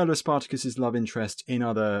portrayal of Spartacus's love interest in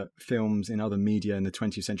other films, in other media in the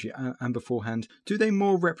 20th century and beforehand, do they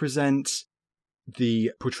more represent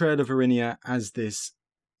the portrayal of Verinia as this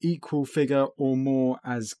equal figure or more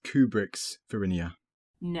as Kubrick's Verinia?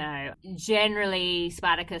 No. Generally,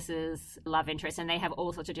 Spartacus's love interest, and they have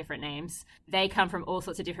all sorts of different names, they come from all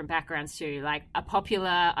sorts of different backgrounds too. Like, a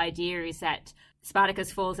popular idea is that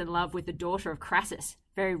Spartacus falls in love with the daughter of Crassus,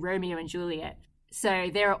 very Romeo and Juliet. So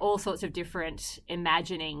there are all sorts of different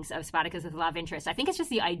imaginings of Spartacus' love interest. I think it's just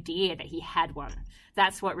the idea that he had one.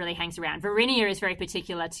 That's what really hangs around. Verinia is very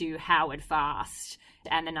particular to Howard Fast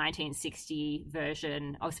and the 1960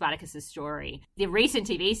 version of Spartacus' story. The recent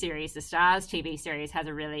TV series, the Stars TV series, has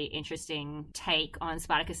a really interesting take on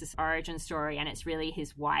Spartacus' origin story, and it's really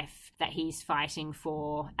his wife that he's fighting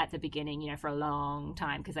for at the beginning, for a long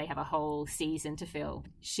time, because they have a whole season to fill.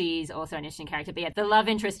 She's also an interesting character. But yeah, the love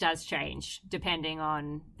interest does change depending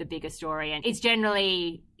on the bigger story, and it's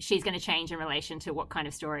generally she's going to change in relation to what kind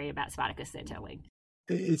of story about Spartacus they're telling.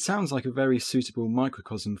 It sounds like a very suitable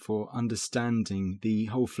microcosm for understanding the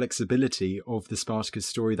whole flexibility of the Spartacus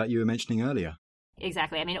story that you were mentioning earlier.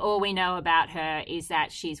 Exactly. I mean, all we know about her is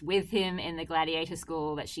that she's with him in the gladiator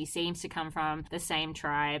school, that she seems to come from the same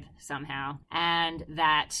tribe somehow, and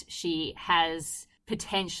that she has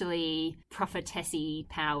potentially prophetessy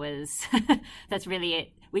powers. That's really it.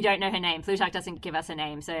 We don't know her name. Plutarch doesn't give us a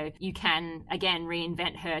name, so you can, again,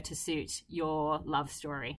 reinvent her to suit your love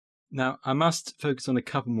story. Now, I must focus on a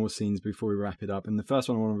couple more scenes before we wrap it up. And the first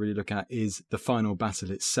one I want to really look at is the final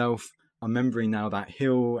battle itself. I'm remembering now that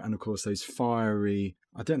hill and, of course, those fiery,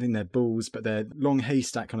 I don't think they're bulls, but they're long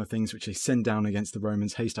haystack kind of things which they send down against the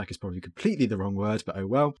Romans. Haystack is probably completely the wrong word, but oh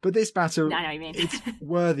well. But this battle, I know what you mean. It's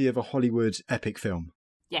worthy of a Hollywood epic film.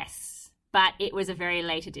 Yes, but it was a very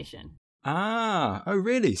late edition. Oh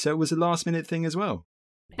really? So it was a last-minute thing as well?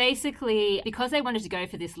 Basically, because they wanted to go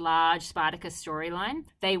for this large Spartacus storyline,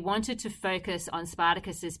 they wanted to focus on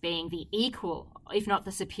Spartacus as being the equal, if not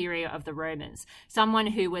the superior, of the Romans. Someone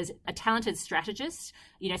who was a talented strategist,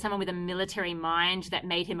 someone with a military mind that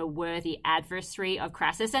made him a worthy adversary of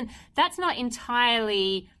Crassus. And that's not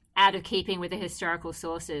entirely out of keeping with the historical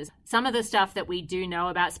sources. Some of the stuff that we do know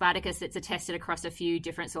about Spartacus that's attested across a few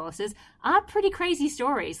different sources are pretty crazy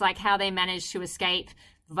stories, like how they managed to escape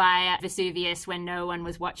via Vesuvius when no one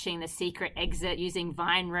was watching, the secret exit using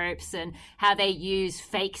vine ropes, and how they use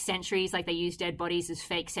fake sentries, like they use dead bodies as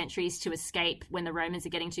fake sentries to escape when the Romans are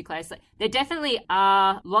getting too close. There definitely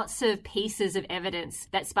are lots of pieces of evidence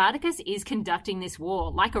that Spartacus is conducting this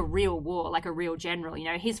war like a real general.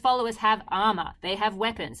 His followers have armor, they have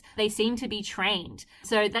weapons, they seem to be trained.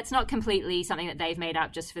 So that's not completely something that they've made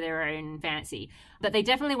up just for their own fancy. But they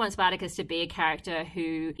definitely want Spartacus to be a character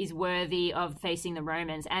who is worthy of facing the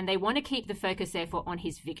Romans, and they want to keep the focus, therefore, on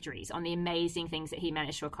his victories, on the amazing things that he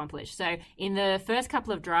managed to accomplish. So in the first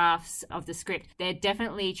couple of drafts of the script, they're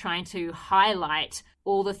definitely trying to highlight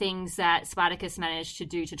all the things that Spartacus managed to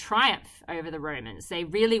do to triumph over the Romans. They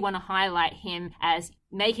really want to highlight him as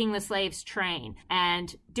making the slaves train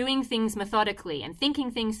and doing things methodically and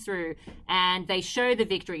thinking things through. And they show the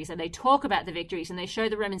victories and they talk about the victories and they show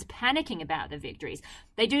the Romans panicking about the victories.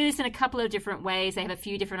 They do this in a couple of different ways. They have a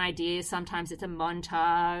few different ideas. Sometimes it's a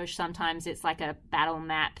montage, sometimes it's like a battle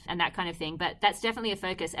map and that kind of thing. But that's definitely a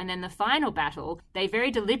focus. And then the final battle, they very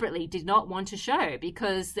deliberately did not want to show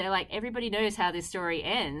because they're like, everybody knows how this story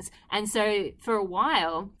ends. And so for a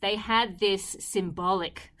while, they had this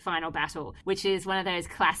symbolic final battle, which is one of those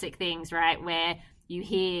classic things, right, where you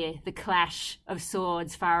hear the clash of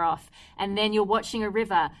swords far off, and then you're watching a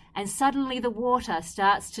river and suddenly the water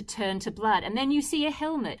starts to turn to blood, and then you see a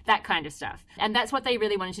helmet, that kind of stuff. And that's what they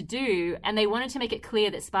really wanted to do, and they wanted to make it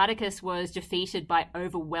clear that Spartacus was defeated by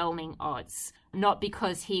overwhelming odds, not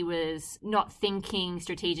because he was not thinking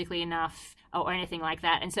strategically enough or anything like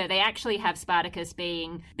that. And so they actually have Spartacus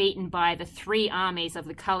being beaten by the three armies of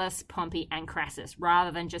Lucullus, Pompey, and Crassus,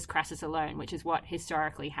 rather than just Crassus alone, which is what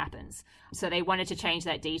historically happens. So they wanted to change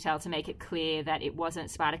that detail to make it clear that it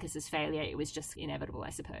wasn't Spartacus's failure, it was just inevitable, I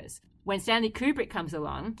suppose. When Stanley Kubrick comes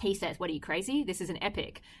along, he says, "What, are you crazy? This is an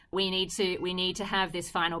epic. We need to have this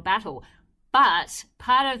final battle." But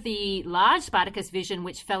part of the large Spartacus vision,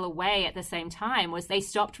 which fell away at the same time, was they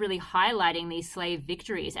stopped really highlighting these slave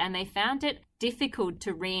victories, and they found it difficult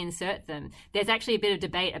to reinsert them. There's actually a bit of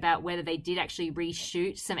debate about whether they did actually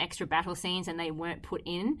reshoot some extra battle scenes and they weren't put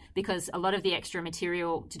in, because a lot of the extra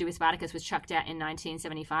material to do with Spartacus was chucked out in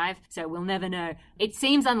 1975, so we'll never know. It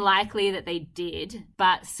seems unlikely that they did,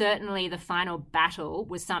 but certainly the final battle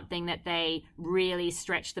was something that they really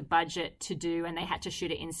stretched the budget to do, and they had to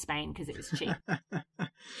shoot it in Spain because it was cheap.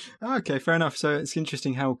 Okay, fair enough. So it's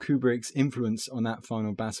interesting how Kubrick's influence on that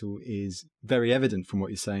final battle is very evident from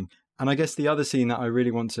what you're saying. And I guess the other scene that I really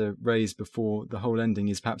want to raise before the whole ending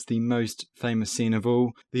is perhaps the most famous scene of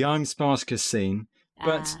all, the I'm Spartacus scene.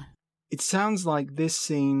 But it sounds like this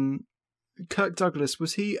scene, Kirk Douglas,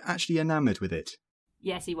 was he actually enamoured with it?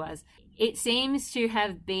 Yes, he was. It seems to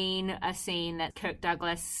have been a scene that Kirk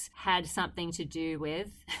Douglas had something to do with.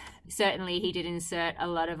 Certainly he did insert a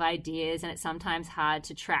lot of ideas, and it's sometimes hard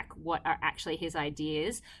to track what are actually his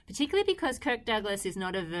ideas, particularly because Kirk Douglas is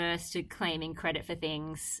not averse to claiming credit for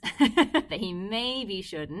things that he maybe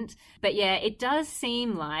shouldn't. But yeah, it does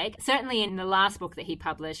seem like, certainly in the last book that he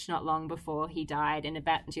published not long before he died, in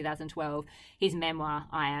about 2012, his memoir,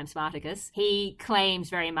 I Am Spartacus, he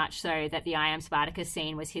claims very much so that the I Am Spartacus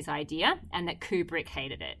scene was his idea and that Kubrick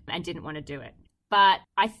hated it and didn't want to do it. But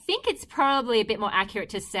I think it's probably a bit more accurate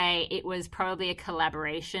to say it was probably a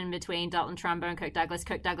collaboration between Dalton Trumbo and Kirk Douglas.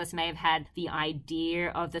 Kirk Douglas may have had the idea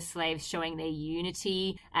of the slaves showing their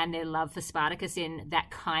unity and their love for Spartacus in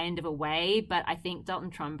that kind of a way, but I think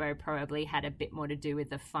Dalton Trumbo probably had a bit more to do with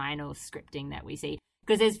the final scripting that we see.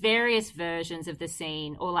 Because there's various versions of the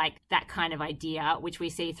scene, or like that kind of idea, which we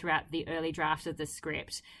see throughout the early drafts of the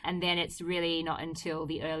script. And then it's really not until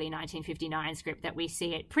the early 1959 script that we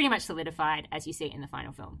see it pretty much solidified as you see it in the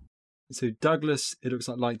final film. So Douglas, it looks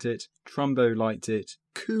like, liked it. Trumbo liked it.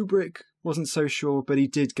 Kubrick wasn't so sure, but he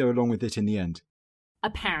did go along with it in the end.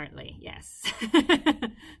 Apparently, yes.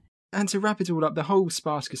 And to wrap it all up, the whole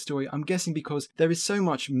Spartacus story, I'm guessing because there is so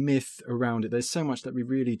much myth around it, there's so much that we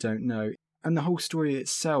really don't know. And the whole story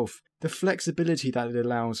itself, the flexibility that it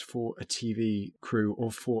allows for a TV crew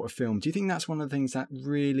or for a film, do you think that's one of the things that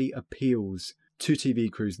really appeals to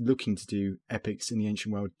TV crews looking to do epics in the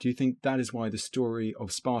ancient world? Do you think that is why the story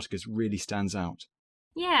of Spartacus really stands out?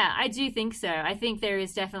 Yeah, I do think so. I think there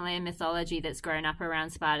is definitely a mythology that's grown up around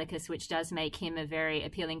Spartacus, which does make him a very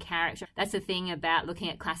appealing character. That's the thing about looking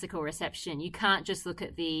at classical reception. You can't just look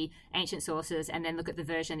at the ancient sources and then look at the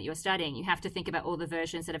version that you're studying. You have to think about all the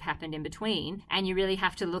versions that have happened in between, and you really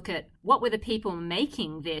have to look at what were the people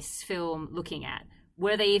making this film looking at.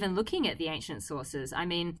 Were they even looking at the ancient sources? I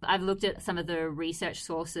mean, I've looked at some of the research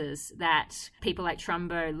sources that people like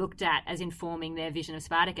Trumbo looked at as informing their vision of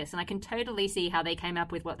Spartacus, and I can totally see how they came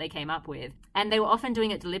up with what they came up with. And they were often doing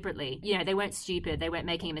it deliberately. You know, they weren't stupid. They weren't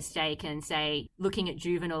making a mistake and, say, looking at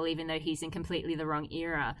Juvenal even though he's in completely the wrong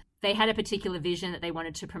era. They had a particular vision that they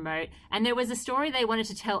wanted to promote, and there was a story they wanted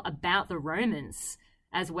to tell about the Romans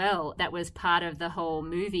as well that was part of the whole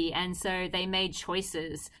movie, and so they made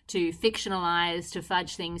choices to fictionalize, to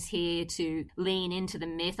fudge things here, to lean into the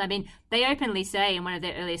myth. I mean, they openly say in one of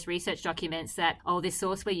their earliest research documents that, oh, this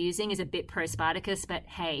source we're using is a bit pro-Spartacus, but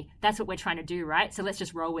hey, that's what we're trying to do, right? So let's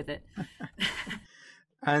just roll with it.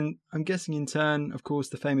 And I'm guessing in turn, of course,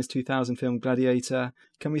 the famous 2000 film Gladiator,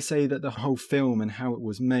 can we say that the whole film and how it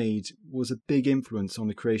was made was a big influence on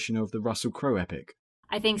the creation of the Russell Crowe epic?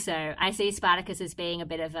 I think so. I see Spartacus as being a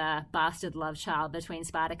bit of a bastard love child between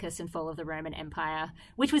Spartacus and Fall of the Roman Empire,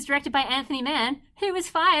 which was directed by Anthony Mann, who was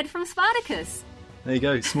fired from Spartacus. There you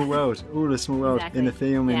go, small world, all a small world Exactly. in the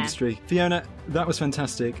film Yeah. industry. Fiona, that was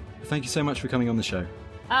fantastic. Thank you so much for coming on the show.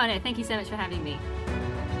 Oh no, thank you so much for having me.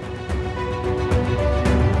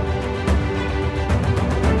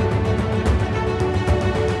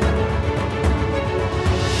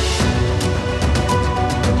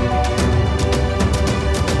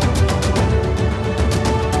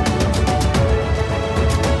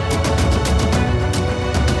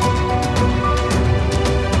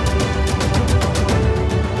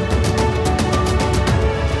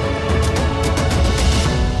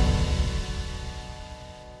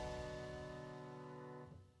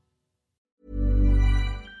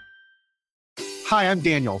 Hi, I'm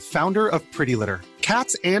Daniel, founder of Pretty Litter.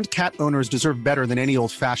 Cats and cat owners deserve better than any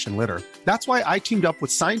old-fashioned litter. That's why I teamed up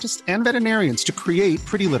with scientists and veterinarians to create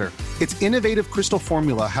Pretty Litter. Its innovative crystal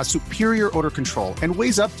formula has superior odor control and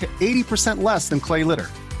weighs up to 80% less than clay litter.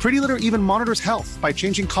 Pretty Litter even monitors health by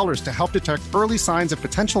changing colors to help detect early signs of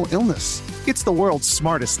potential illness. It's the world's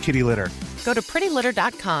smartest kitty litter. Go to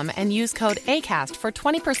prettylitter.com and use code ACAST for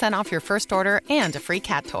 20% off your first order and a free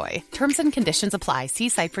cat toy. Terms and conditions apply. See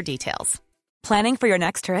site for details. Planning for your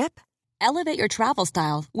next trip? Elevate your travel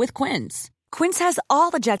style with Quince. Quince has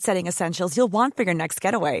all the jet-setting essentials you'll want for your next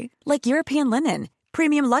getaway, like European linen,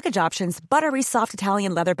 premium luggage options, buttery soft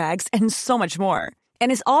Italian leather bags, and so much more.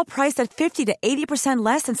 And is all priced at 50 to 80%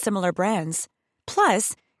 less than similar brands.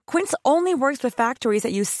 Plus, Quince only works with factories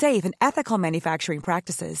that use safe and ethical manufacturing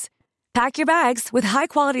practices. Pack your bags with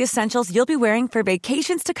high-quality essentials you'll be wearing for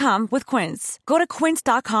vacations to come with Quince. Go to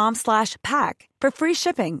quince.com/pack for free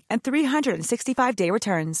shipping and 365-day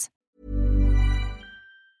returns.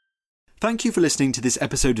 Thank you for listening to this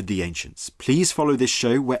episode of The Ancients. Please follow this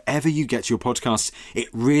show wherever you get your podcasts. It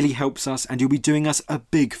really helps us and you'll be doing us a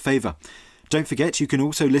big favour. Don't forget, you can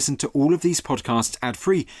also listen to all of these podcasts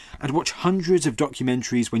ad-free and watch hundreds of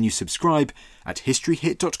documentaries when you subscribe at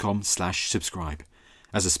historyhit.com/subscribe.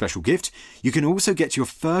 As a special gift, you can also get your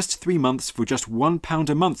first 3 months for just £1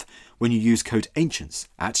 a month when you use code ANCIENTS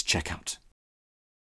at checkout.